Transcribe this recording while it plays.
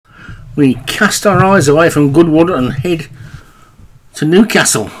we cast our eyes away from Goodwood and head to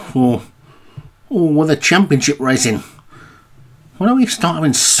Newcastle for all-weather championship racing. Why don't we start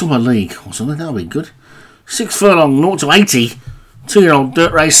having Summer League or something? That'll be good. 6 furlong, 0 to 80. 2-year-old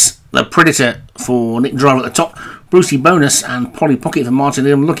dirt race. The Predator for Nick Driver at the top. Brucey Bonus and Polly Pocket for Martin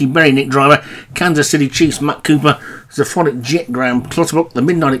Liam. Lucky Berry, Nick Driver. Kansas City Chiefs, Matt Cooper. Zaphonic Jet, Graham Clutterbuck. The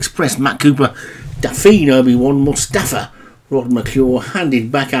Midnight Express, Matt Cooper. Daphne, Obi-Wan. Mustafa, Rod McClure.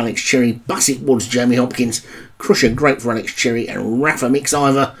 Handed Back, Alex Cherry. Bassett Woods, Jamie Hopkins. Crusher Great for Alex Cherry. And Rafa Mix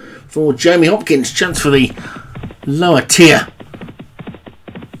Ivor for Jamie Hopkins. Chance for the lower tier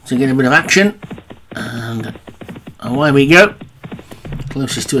to get a bit of action. And away we go.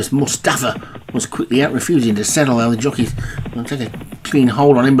 Closest to us, Mustafa was quickly out, refusing to settle. Though the jockey's going to take a clean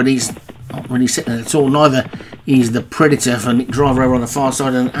hold on him, but he's not really settling at all. Neither is the Predator for Nick Driver over on the far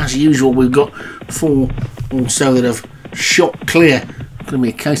side. And as usual, we've got 4 also that have shot clear. It's going to be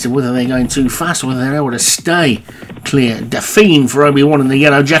a case of whether they're going too fast or whether they're able to stay clear. Daphne for Obi-Wan in the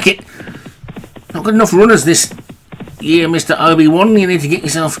yellow jacket. Not good enough runners this year, Mr. Obi-Wan. You need to get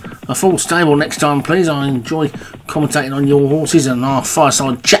yourself a full stable next time, please. I enjoy commentating on your horses and our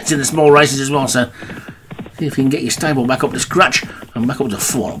fireside chats in the small races as well, so see if you can get your stable back up to scratch and back up to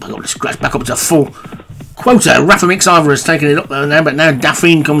full. Not back up to scratch, back up to full quota. Rafa Mix Ivor has taken it up there now, but now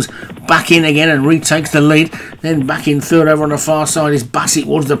Daphne comes back in again and retakes the lead. Then back in third over on the far side is Bassett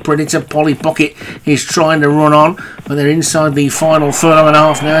Woods, the Predator. Polly Pocket is trying to run on, but they're inside the final furlong and a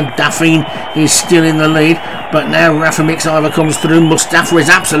half now. Daphne is still in the lead, but now Rafa Mix Ivor comes through. Mustafa is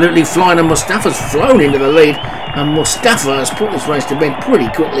absolutely flying, and Mustafa's flown into the lead, and Mustafa has put this race to bed pretty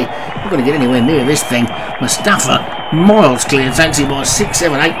quickly. Not going to get anywhere near this thing. Mustafa miles clear, takes it by 6,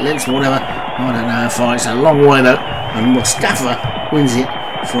 7, 8 lengths or whatever. I don't know how far, it's a long way though, and Mustafa wins it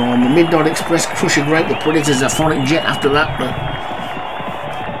from the Midnight Express, Crusher Great, the Predators, Zaphonic Jet after that, but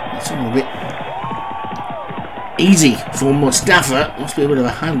it's all a bit easy for Mustafa. Must be a bit of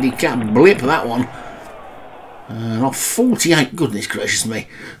a handicap blip, that one. And off 48, goodness gracious me.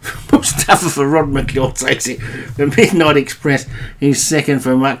 Mustafa for Rod McClure takes it. The Midnight Express is second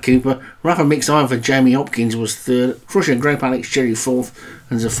for Matt Cooper. Rafa Mix Ivor for Jamie Hopkins was third. Crusher Grape Alex Cherry fourth.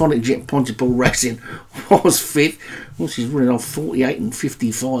 And Zaphonic Jet Pontypool Racing was fifth. What's he's running off 48 and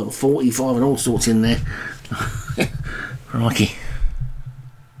 55, 45 and all sorts in there. Crikey.